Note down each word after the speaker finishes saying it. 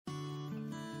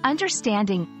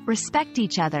Understanding, respect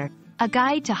each other, a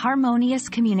guide to harmonious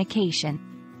communication.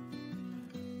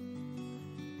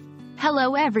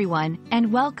 Hello everyone,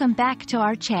 and welcome back to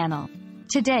our channel.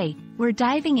 Today, we're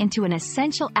diving into an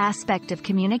essential aspect of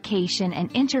communication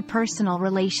and interpersonal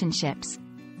relationships.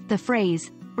 The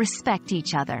phrase, respect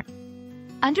each other.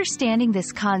 Understanding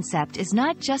this concept is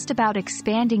not just about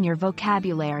expanding your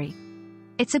vocabulary.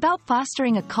 It's about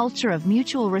fostering a culture of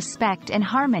mutual respect and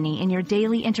harmony in your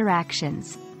daily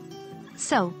interactions.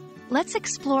 So, let's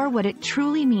explore what it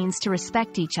truly means to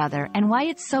respect each other and why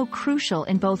it's so crucial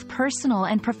in both personal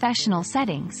and professional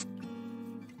settings.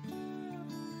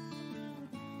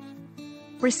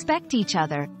 Respect each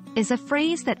other is a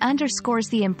phrase that underscores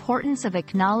the importance of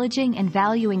acknowledging and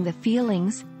valuing the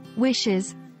feelings,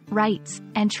 wishes, rights,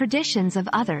 and traditions of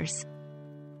others.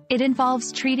 It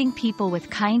involves treating people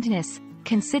with kindness,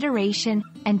 consideration,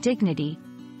 and dignity,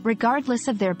 regardless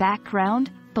of their background,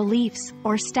 beliefs,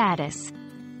 or status.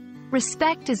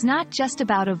 Respect is not just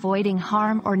about avoiding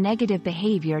harm or negative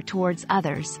behavior towards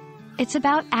others. It's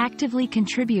about actively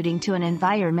contributing to an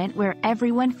environment where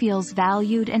everyone feels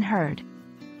valued and heard.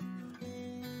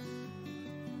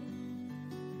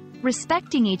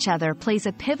 Respecting each other plays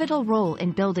a pivotal role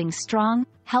in building strong,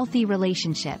 healthy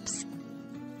relationships.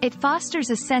 It fosters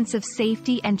a sense of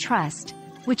safety and trust,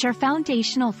 which are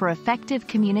foundational for effective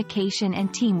communication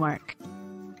and teamwork.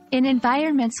 In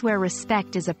environments where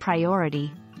respect is a priority,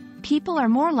 people are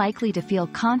more likely to feel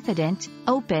confident,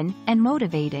 open, and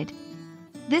motivated.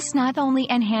 This not only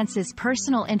enhances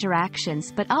personal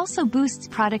interactions but also boosts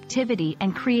productivity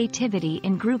and creativity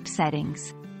in group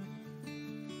settings.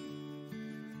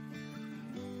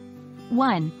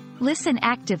 1. Listen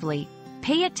actively.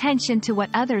 Pay attention to what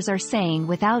others are saying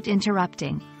without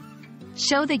interrupting.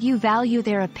 Show that you value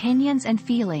their opinions and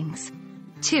feelings.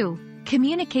 2.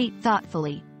 Communicate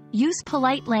thoughtfully. Use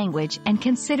polite language and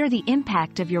consider the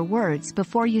impact of your words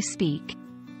before you speak.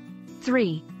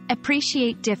 3.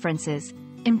 Appreciate differences.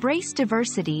 Embrace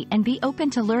diversity and be open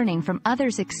to learning from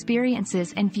others'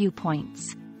 experiences and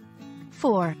viewpoints.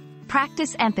 4.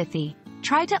 Practice empathy.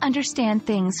 Try to understand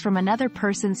things from another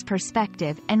person's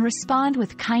perspective and respond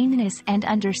with kindness and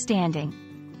understanding.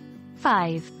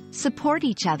 5. Support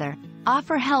each other.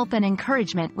 Offer help and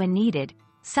encouragement when needed,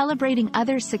 celebrating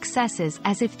others' successes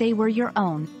as if they were your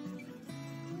own.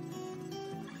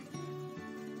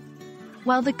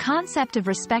 While the concept of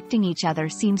respecting each other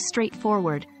seems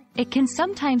straightforward, it can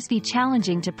sometimes be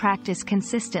challenging to practice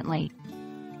consistently.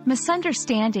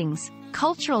 Misunderstandings,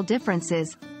 cultural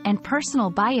differences, and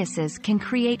personal biases can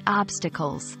create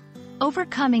obstacles.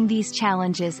 Overcoming these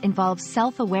challenges involves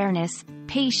self-awareness,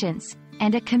 patience,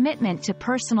 and a commitment to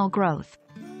personal growth.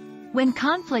 When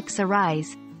conflicts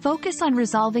arise, focus on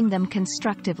resolving them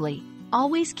constructively,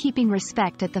 always keeping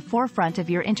respect at the forefront of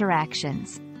your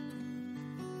interactions.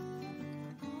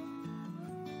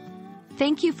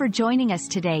 Thank you for joining us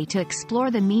today to explore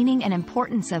the meaning and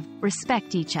importance of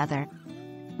respect each other.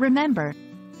 Remember,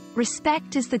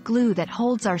 respect is the glue that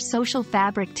holds our social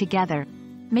fabric together,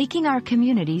 making our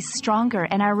communities stronger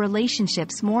and our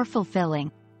relationships more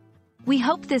fulfilling. We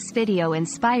hope this video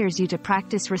inspires you to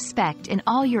practice respect in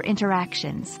all your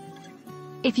interactions.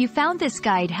 If you found this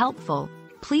guide helpful,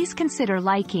 please consider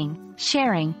liking,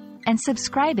 sharing, and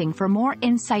subscribing for more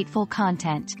insightful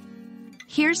content.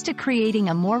 Here's to creating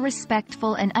a more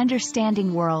respectful and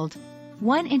understanding world,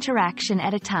 one interaction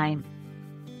at a time.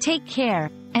 Take care,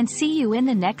 and see you in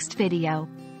the next video.